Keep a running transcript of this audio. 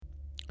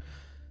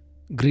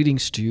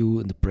Greetings to you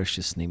in the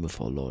precious name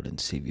of our Lord and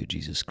Savior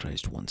Jesus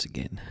Christ once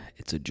again.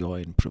 It's a joy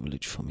and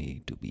privilege for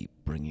me to be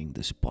bringing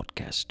this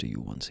podcast to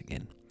you once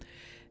again.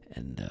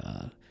 And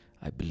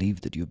I believe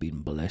that you've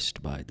been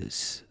blessed by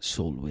this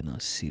Soul Winner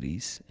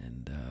series.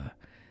 And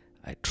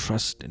I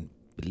trust and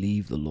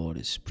believe the Lord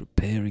is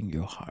preparing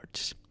your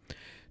hearts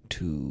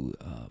to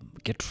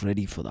get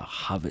ready for the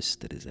harvest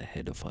that is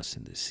ahead of us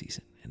in this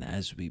season. And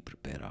as we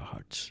prepare our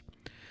hearts,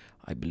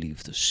 I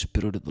believe the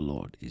Spirit of the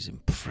Lord is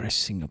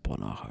impressing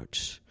upon our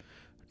hearts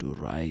to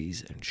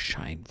rise and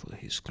shine for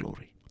His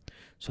glory.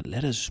 So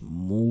let us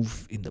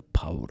move in the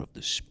power of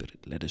the Spirit.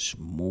 Let us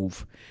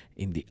move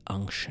in the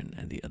unction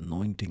and the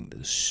anointing that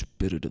the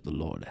Spirit of the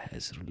Lord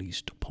has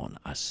released upon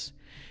us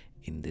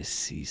in this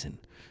season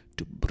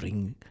to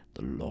bring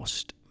the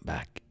lost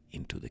back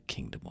into the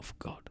kingdom of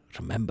God.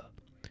 Remember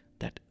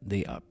that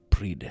they are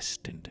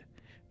predestined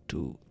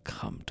to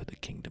come to the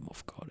kingdom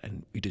of God.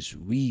 And it is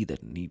we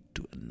that need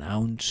to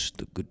announce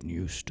the good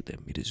news to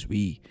them. It is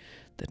we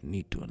that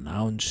need to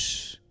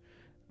announce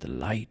the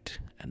light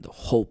and the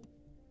hope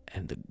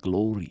and the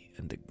glory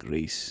and the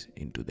grace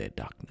into their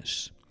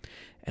darkness.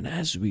 And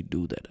as we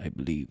do that, I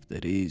believe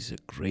there is a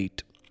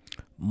great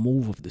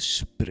move of the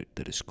Spirit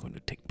that is going to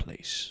take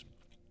place.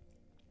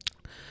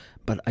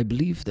 But I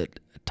believe that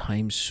at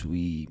times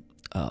we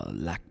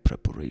lack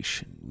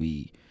preparation.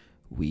 We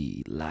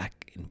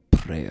lack in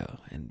prayer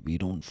and we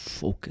don't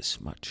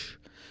focus much.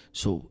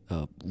 So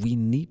we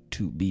need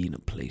to be in a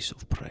place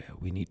of prayer.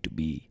 We need to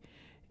be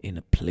in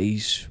a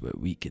place where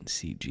we can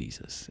see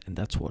Jesus. And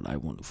that's what I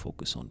want to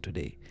focus on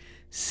today.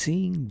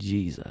 Seeing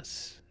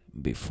Jesus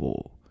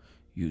before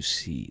you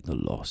see the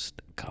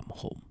lost come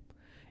home.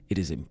 It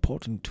is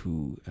important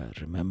to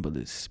remember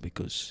this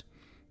because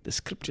the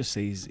scripture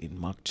says in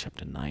Mark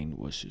chapter 9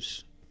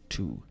 verses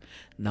 2,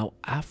 now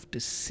after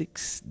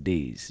 6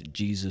 days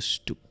Jesus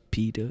took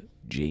Peter,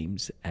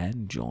 James,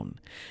 and John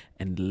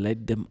and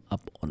led them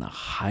up on a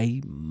high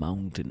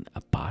mountain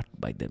apart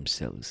by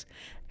themselves,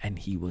 and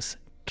he was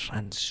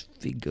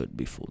transfigured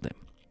before them.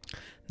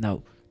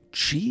 Now,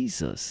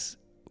 Jesus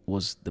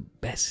was the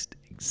best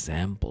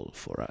example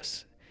for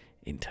us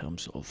in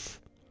terms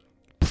of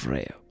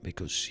prayer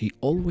because he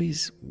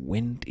always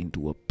went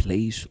into a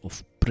place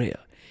of prayer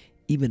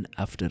even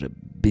after a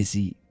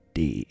busy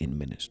day in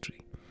ministry.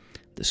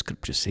 The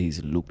scripture says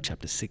in Luke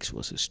chapter 6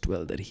 verses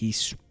 12 that he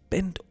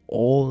spent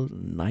all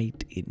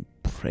night in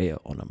prayer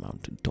on a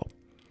mountaintop.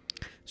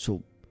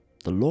 So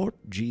the Lord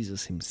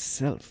Jesus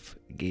himself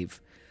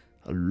gave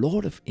a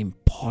lot of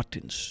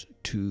importance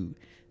to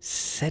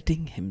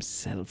setting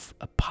himself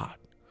apart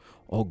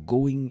or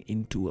going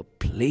into a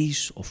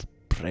place of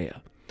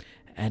prayer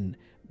and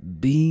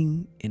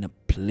being in a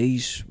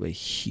place where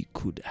he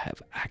could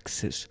have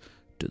access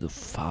to the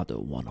Father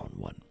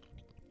one-on-one.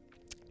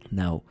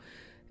 Now,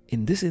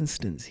 in this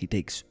instance, he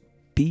takes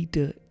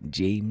Peter,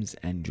 James,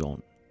 and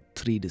John,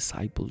 3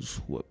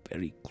 disciples who are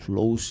very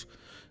close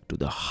to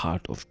the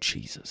heart of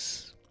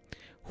Jesus,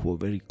 who are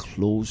very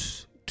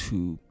close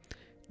to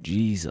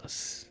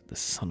Jesus, the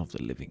Son of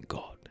the living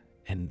God.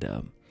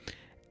 And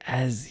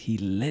as he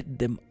led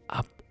them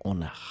up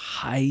on a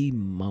high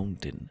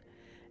mountain,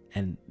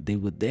 and they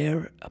were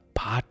there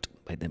apart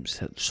by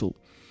themselves. So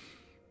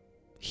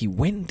he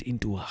went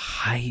into a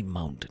high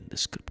mountain, the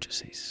scripture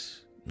says.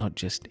 Not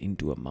just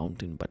into a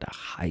mountain, but a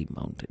high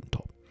mountain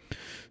top.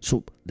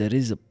 So there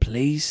is a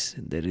place,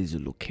 there is a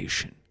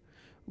location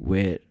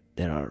where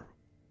there are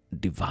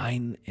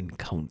divine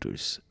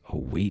encounters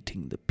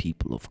awaiting the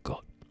people of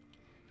God.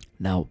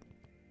 Now,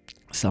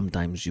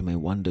 sometimes you may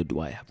wonder,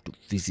 do I have to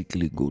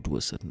physically go to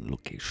a certain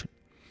location?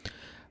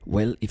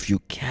 Well, if you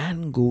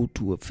can go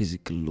to a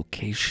physical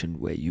location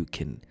where you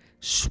can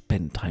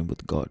spend time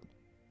with God,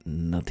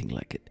 nothing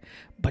like it.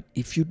 But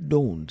if you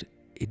don't,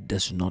 it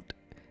does not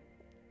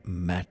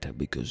matter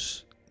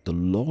because the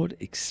Lord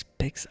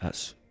expects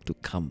us to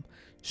come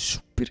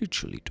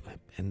spiritually to Him.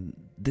 And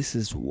this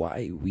is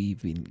why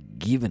we've been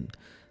given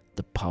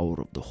the power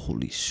of the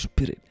Holy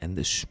Spirit. And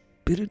the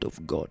Spirit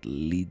of God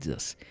leads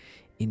us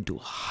into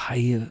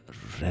higher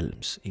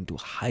realms, into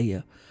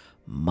higher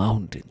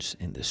mountains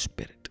in the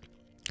Spirit.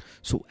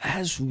 So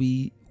as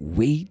we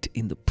wait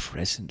in the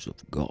presence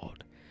of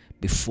God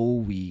before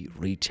we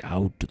reach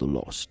out to the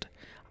lost,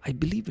 I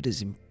believe it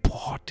is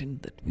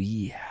important that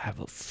we have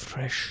a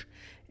fresh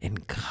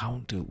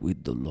encounter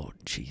with the Lord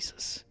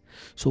Jesus.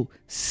 So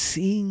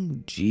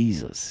seeing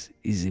Jesus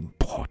is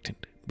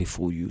important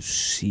before you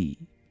see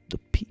the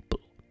people.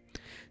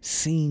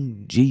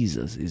 Seeing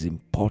Jesus is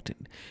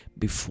important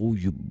before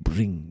you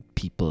bring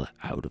people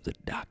out of the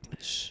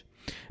darkness.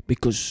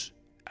 Because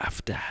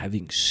after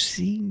having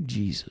seen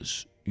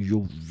Jesus,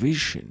 your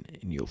vision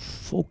and your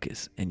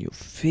focus and your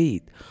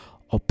faith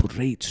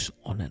operates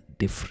on a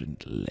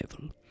different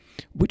level.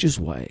 Which is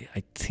why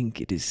I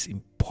think it is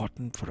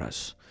important for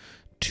us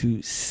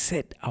to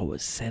set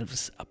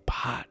ourselves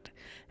apart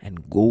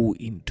and go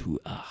into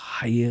a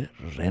higher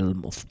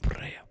realm of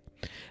prayer.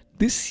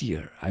 This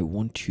year, I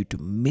want you to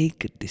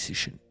make a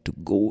decision to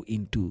go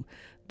into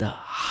the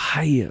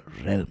higher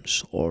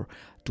realms or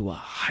to a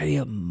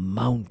higher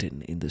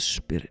mountain in the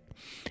spirit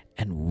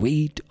and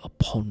wait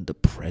upon the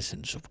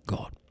presence of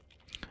God.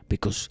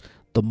 Because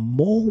the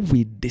more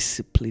we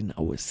discipline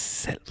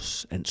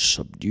ourselves and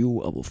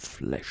subdue our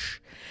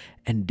flesh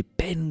and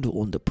depend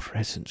on the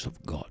presence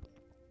of God,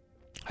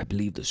 I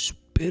believe the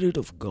Spirit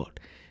of God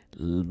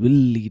will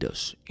lead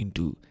us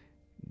into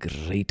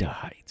greater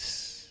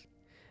heights.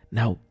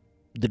 Now,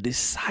 the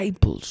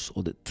disciples,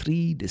 or the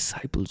 3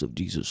 disciples of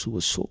Jesus who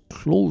were so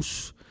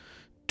close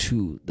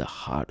to the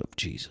heart of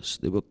Jesus,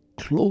 they were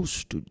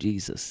close to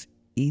Jesus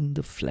in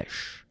the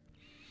flesh.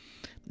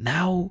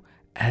 Now,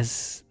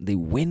 as they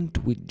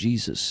went with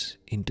Jesus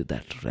into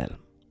that realm,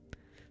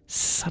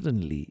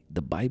 suddenly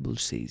the Bible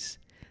says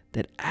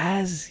that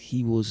as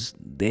he was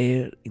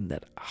there in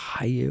that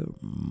higher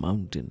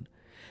mountain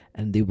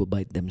and they were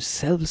by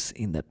themselves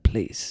in that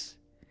place,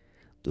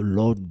 the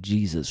Lord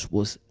Jesus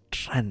was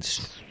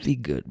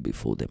transfigured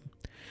before them.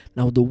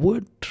 Now, the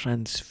word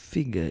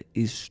transfigure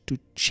is to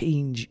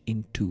change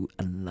into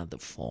another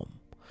form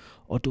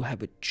or to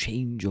have a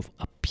change of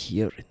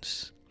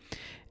appearance.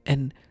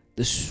 And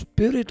the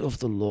Spirit of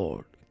the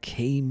Lord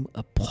came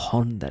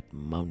upon that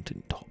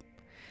mountaintop.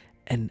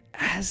 And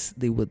as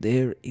they were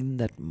there in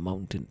that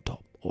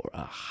mountaintop or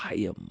a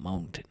higher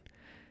mountain,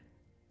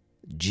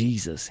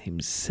 Jesus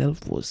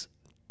himself was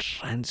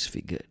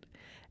transfigured.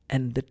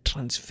 And the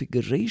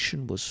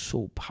transfiguration was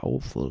so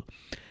powerful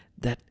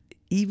that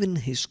even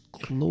his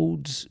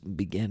clothes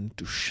began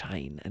to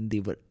shine, and they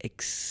were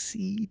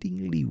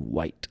exceedingly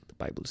white. The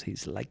Bible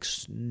says, like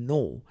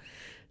snow,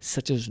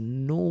 such as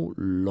no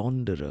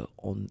launderer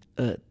on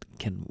earth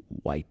can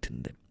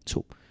whiten them.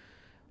 So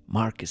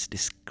Mark is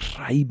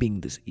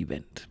describing this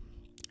event,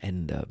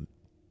 and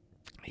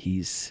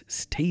he's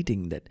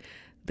stating that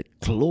the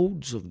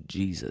clothes of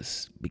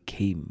Jesus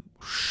became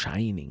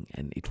shining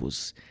and it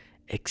was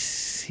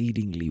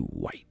exceedingly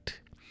white.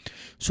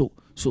 So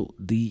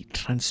the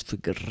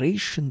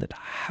transfiguration that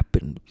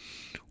happened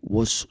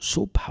was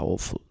so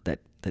powerful that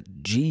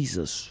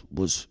Jesus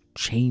was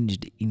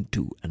changed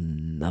into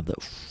another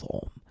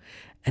form.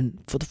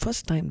 And for the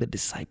first time, the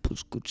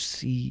disciples could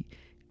see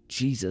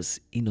Jesus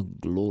in a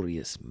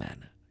glorious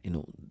manner.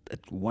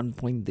 At one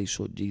point they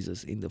saw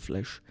Jesus in the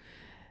flesh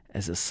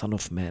as a son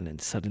of man,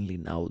 and suddenly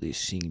now they're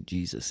seeing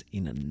Jesus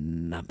in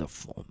another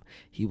form.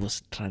 He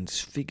was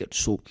transfigured.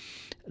 So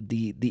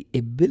the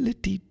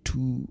ability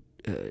to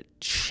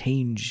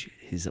change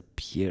his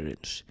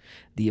appearance,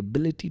 the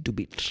ability to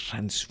be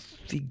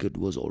transfigured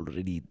was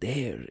already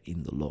there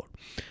in the Lord.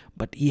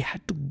 But he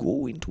had to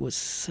go into a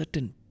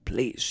certain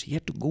place. He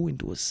had to go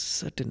into a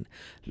certain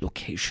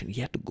location.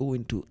 He had to go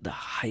into the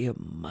higher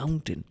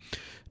mountain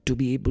to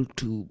be able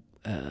to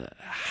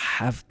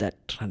have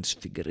that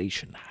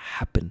transfiguration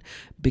happen,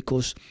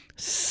 because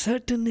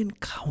certain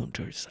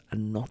encounters are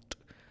not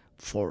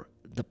for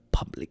the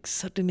public.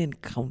 Certain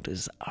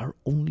encounters are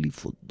only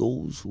for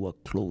those who are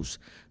close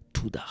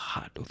to the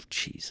heart of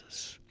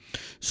Jesus.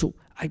 So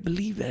I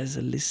believe as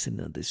a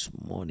listener this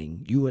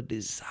morning, you are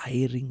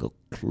desiring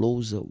a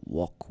closer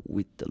walk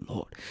with the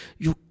Lord.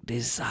 You're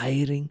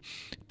desiring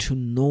to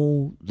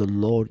know the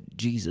Lord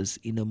Jesus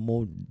in a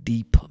more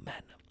deeper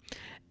manner.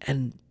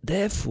 And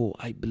therefore,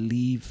 I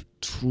believe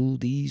through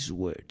these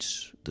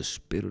words, the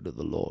Spirit of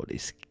the Lord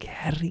is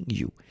carrying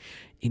you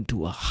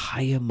into a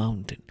higher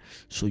mountain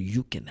so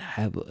you can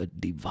have a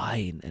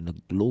divine and a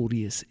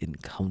glorious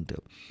encounter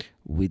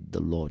with the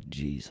Lord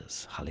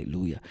Jesus.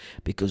 Hallelujah.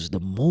 Because the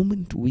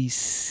moment we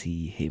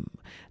see him,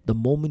 the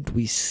moment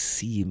we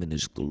see him in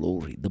his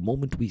glory, the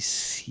moment we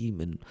see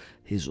him in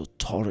his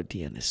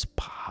authority and his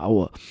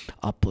power,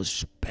 our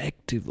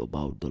perspective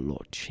about the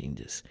Lord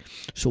changes.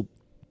 So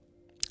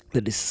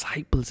the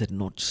disciples had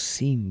not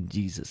seen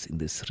Jesus in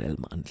this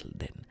realm until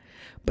then.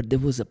 But there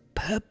was a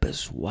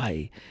purpose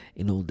why,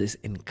 this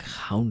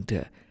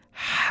encounter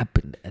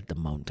happened at the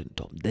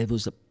mountaintop. There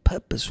was a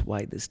purpose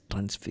why this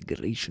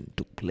transfiguration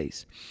took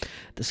place.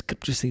 The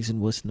scripture says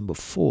in verse number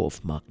 4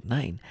 of Mark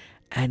 9,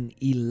 and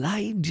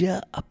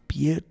Elijah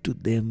appeared to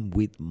them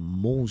with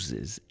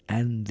Moses,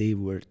 and they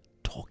were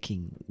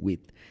talking with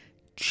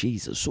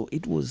Jesus. So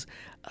it was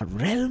a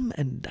realm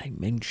and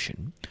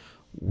dimension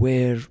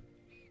where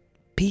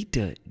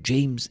Peter,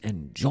 James,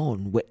 and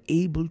John were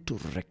able to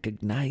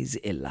recognize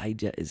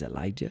Elijah as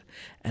Elijah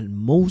and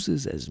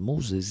Moses as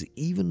Moses,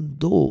 even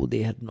though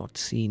they had not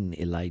seen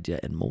Elijah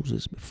and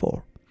Moses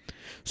before.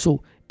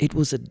 So it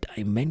was a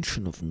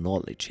dimension of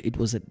knowledge. It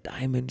was a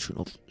dimension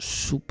of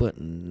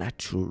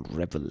supernatural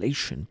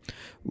revelation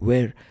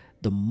where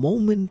the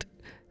moment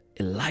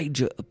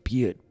Elijah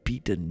appeared,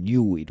 Peter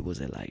knew it was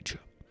Elijah.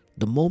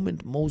 The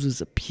moment Moses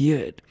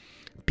appeared,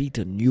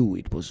 Peter knew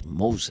it was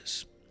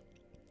Moses.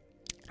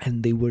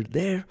 And they were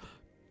there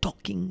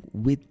talking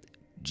with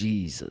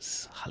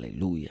Jesus.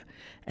 Hallelujah.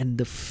 And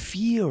the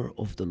fear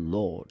of the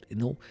Lord,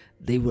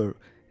 they were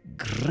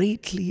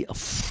greatly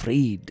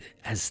afraid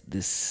as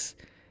this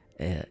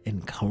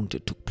encounter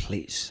took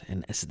place.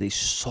 And as they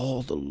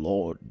saw the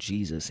Lord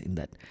Jesus in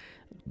that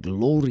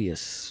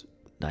glorious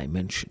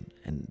dimension,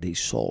 and they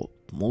saw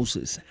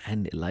Moses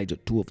and Elijah,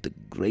 two of the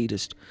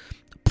greatest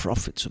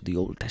prophets of the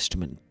Old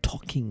Testament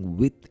talking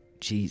with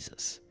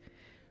Jesus,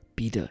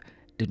 Peter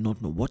did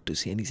not know what to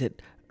say, and he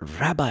said,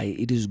 Rabbi,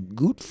 it is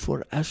good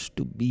for us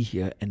to be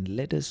here, and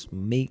let us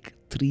make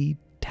 3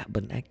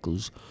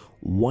 tabernacles,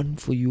 one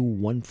for you,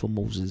 one for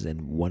Moses,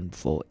 and one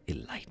for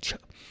Elijah.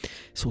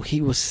 So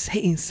he was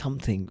saying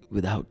something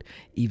without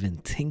even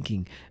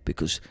thinking,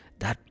 because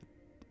that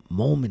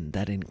moment,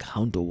 that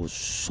encounter was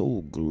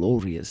so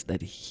glorious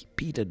that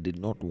Peter did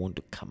not want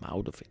to come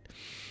out of it.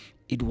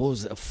 It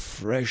was a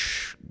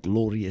fresh,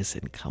 glorious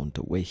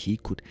encounter where he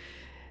could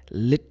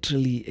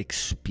literally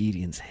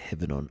experience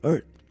heaven on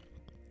earth.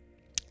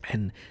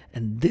 And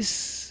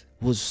this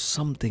was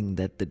something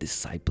that the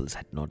disciples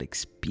had not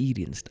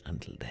experienced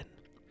until then.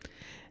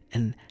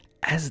 And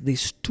as they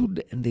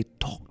stood and they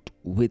talked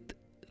with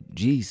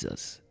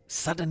Jesus,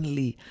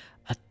 suddenly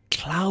a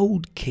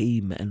cloud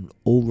came and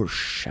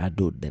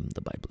overshadowed them,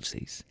 the Bible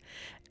says.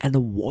 And a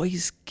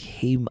voice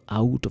came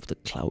out of the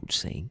cloud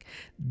saying,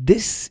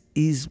 "This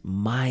is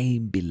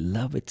my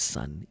beloved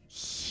Son,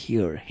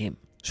 hear him."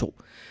 So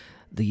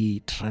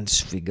the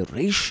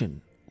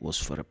transfiguration was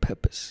for a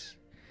purpose.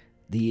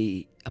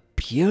 The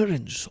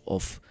appearance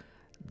of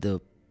the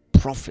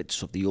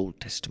prophets of the Old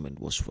Testament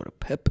was for a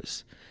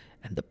purpose.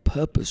 And the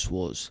purpose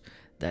was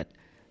that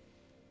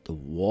the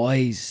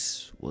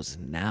voice was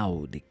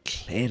now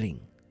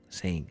declaring,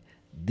 saying,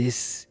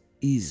 "This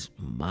is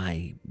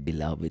my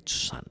beloved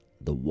Son."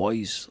 The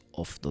voice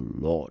of the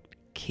Lord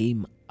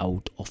came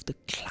out of the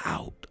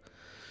cloud.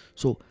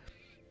 So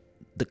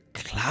the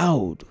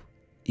cloud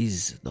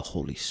is the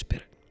Holy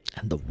Spirit.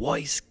 And the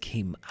voice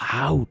came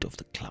out of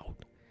the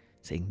cloud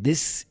saying,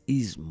 "This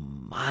is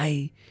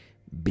my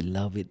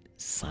beloved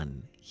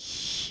Son,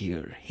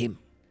 hear him."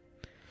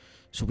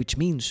 So which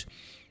means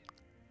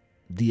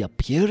the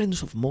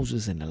appearance of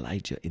Moses and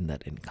Elijah in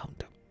that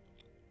encounter,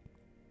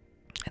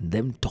 and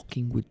them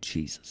talking with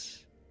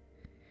Jesus,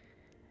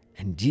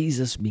 and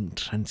Jesus being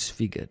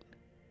transfigured,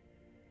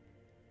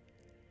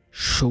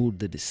 showed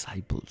the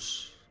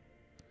disciples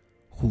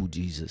who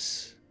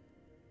Jesus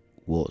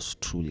was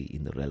truly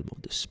in the realm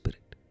of the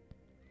Spirit.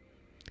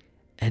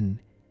 And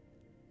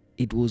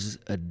it was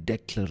a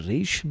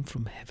declaration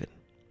from heaven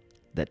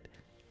that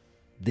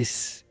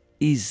this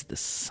is the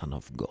Son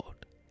of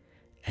God,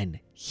 and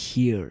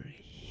hear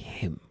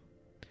him.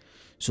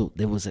 So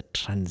there was a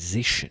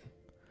transition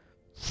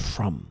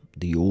from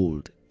the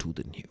old to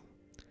the new.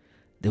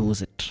 There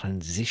was a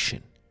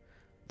transition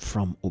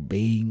from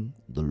obeying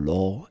the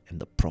law and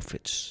the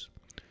prophets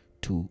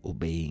to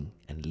obeying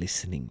and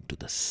listening to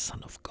the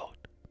Son of God.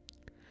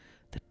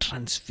 The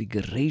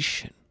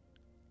transfiguration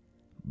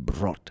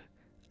brought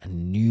a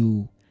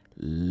new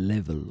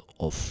level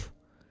of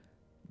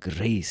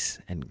grace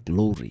and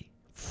glory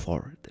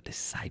for the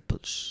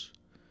disciples.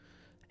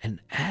 And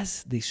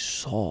as they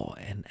saw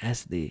and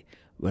as they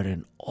were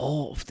in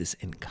awe of this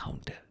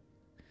encounter,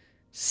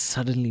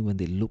 suddenly when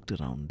they looked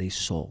around, they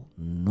saw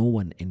no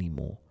one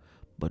anymore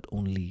but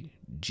only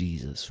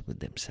Jesus with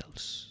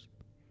themselves.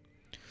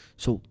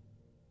 So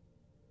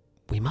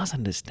we must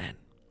understand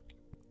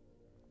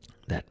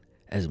that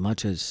as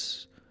much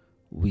as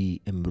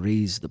we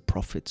embrace the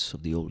prophets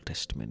of the Old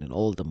Testament and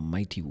all the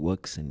mighty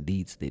works and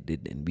deeds they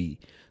did, and we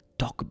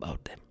talk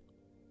about them,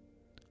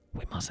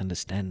 we must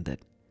understand that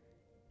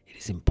it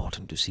is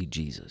important to see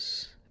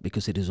Jesus,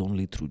 because it is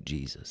only through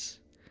Jesus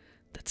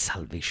that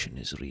salvation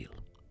is real.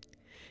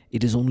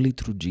 It is only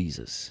through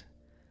Jesus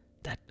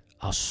that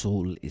our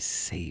soul is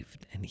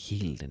saved and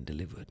healed and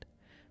delivered,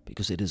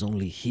 because it is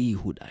only He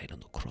who died on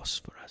the cross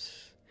for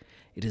us.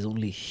 It is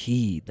only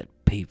He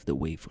that paved the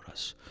way for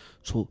us.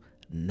 So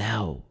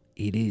now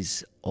it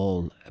is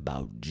all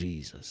about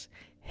Jesus.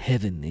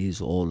 Heaven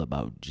is all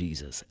about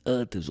Jesus.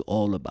 Earth is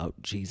all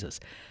about Jesus.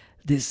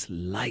 This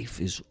life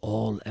is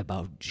all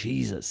about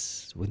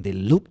Jesus. When they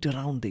looked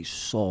around, they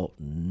saw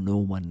no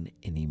one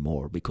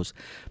anymore, because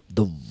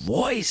the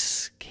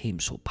voice came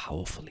so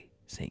powerfully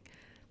saying,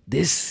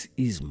 "This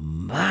is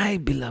my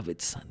beloved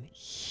Son,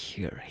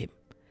 hear him."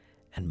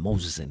 And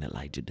Moses and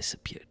Elijah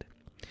disappeared,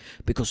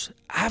 because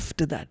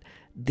after that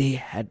they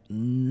had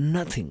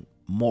nothing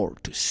more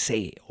to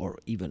say or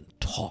even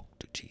talk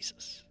to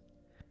Jesus.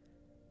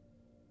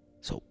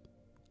 So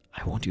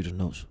I want you to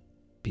know,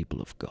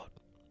 people of God,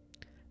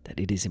 that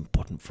it is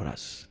important for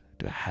us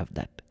to have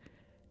that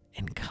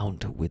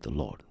encounter with the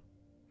Lord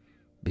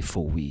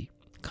before we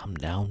come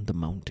down the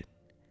mountain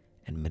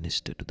and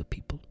minister to the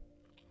people.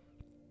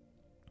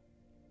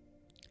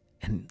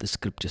 And the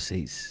scripture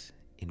says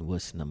in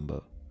verse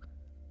number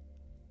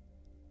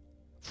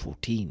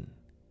 14,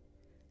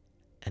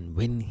 "And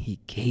when he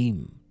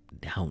came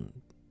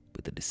down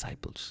with the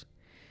disciples,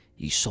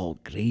 he saw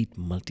a great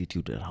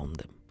multitude around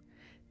them,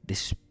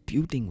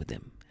 disputing with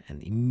them.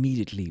 And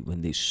immediately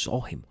when they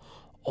saw him,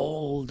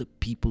 all the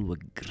people were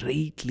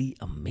greatly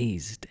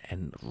amazed,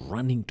 and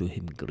running to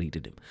him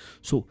greeted him."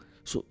 So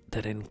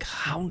that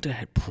encounter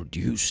had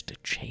produced a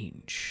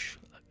change,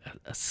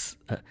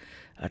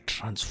 a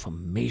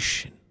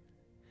transformation,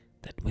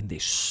 that when they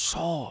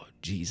saw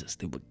Jesus,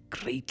 they were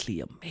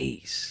greatly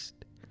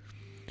amazed.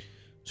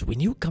 So when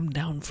you come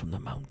down from the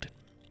mountain,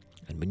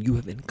 And when you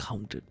have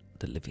encountered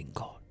the living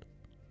God,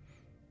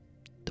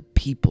 the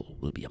people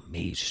will be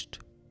amazed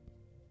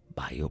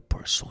by your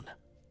persona.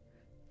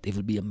 They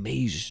will be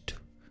amazed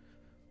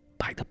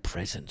by the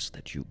presence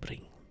that you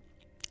bring.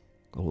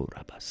 Oh,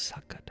 Rabba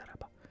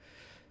Sakataraba.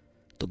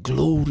 The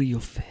glory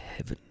of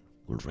heaven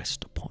will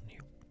rest upon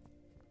you.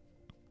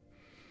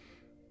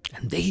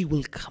 And they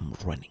will come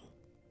running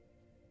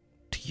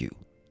to you.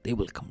 They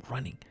will come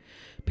running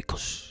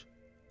because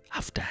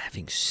after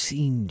having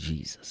seen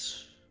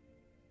Jesus,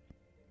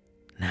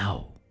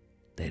 now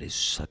there is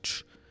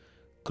such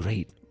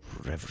great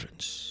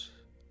reverence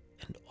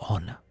and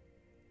honor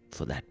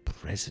for that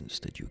presence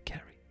that you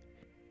carry.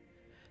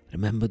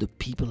 Remember, the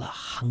people are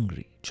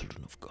hungry,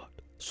 children of God.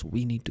 So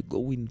we need to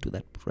go into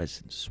that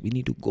presence. We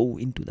need to go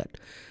into that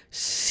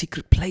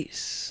secret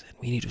place. And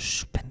we need to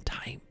spend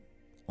time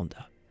on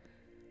the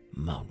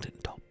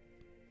mountaintop.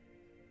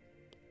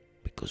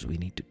 Because we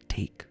need to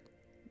take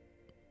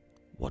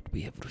what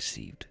we have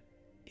received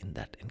in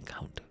that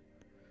encounter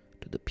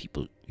to the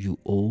people. You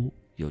owe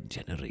your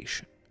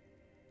generation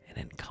an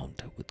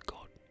encounter with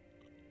God.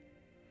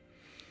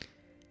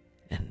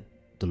 And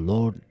the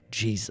Lord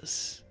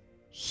Jesus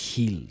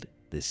healed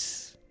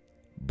this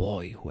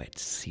boy who had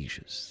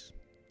seizures.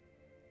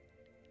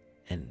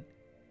 And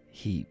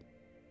he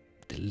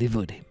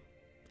delivered him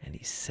and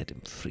he set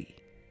him free.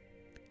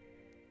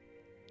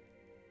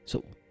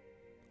 So,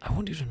 I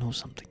want you to know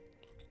something.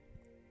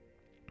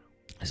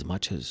 As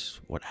much as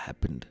what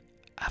happened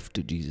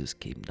after Jesus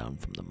came down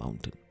from the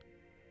mountain,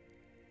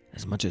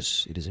 as much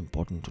as it is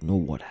important to know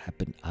what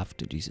happened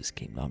after Jesus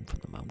came down from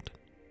the mountain,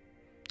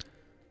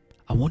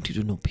 I want you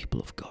to know, people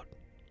of God,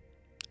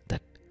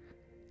 that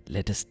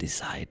let us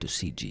desire to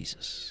see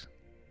Jesus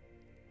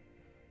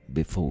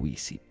before we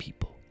see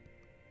people,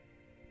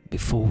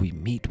 before we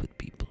meet with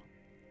people,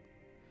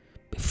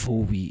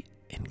 before we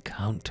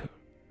encounter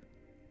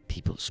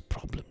people's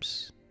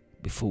problems,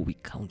 before we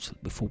counsel,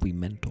 before we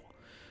mentor,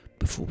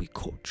 before we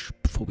coach,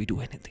 before we do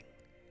anything.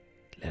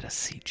 Let us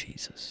see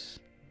Jesus,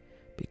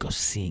 because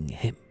seeing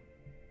him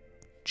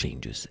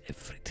changes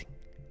everything.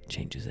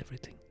 Changes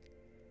everything.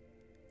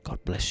 God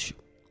bless you.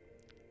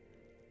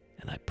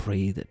 And I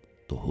pray that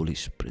the Holy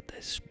Spirit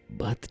has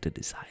birthed a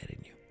desire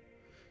in you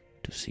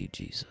to see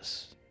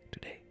Jesus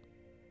today.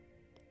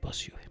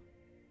 Pursue him.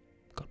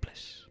 God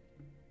bless.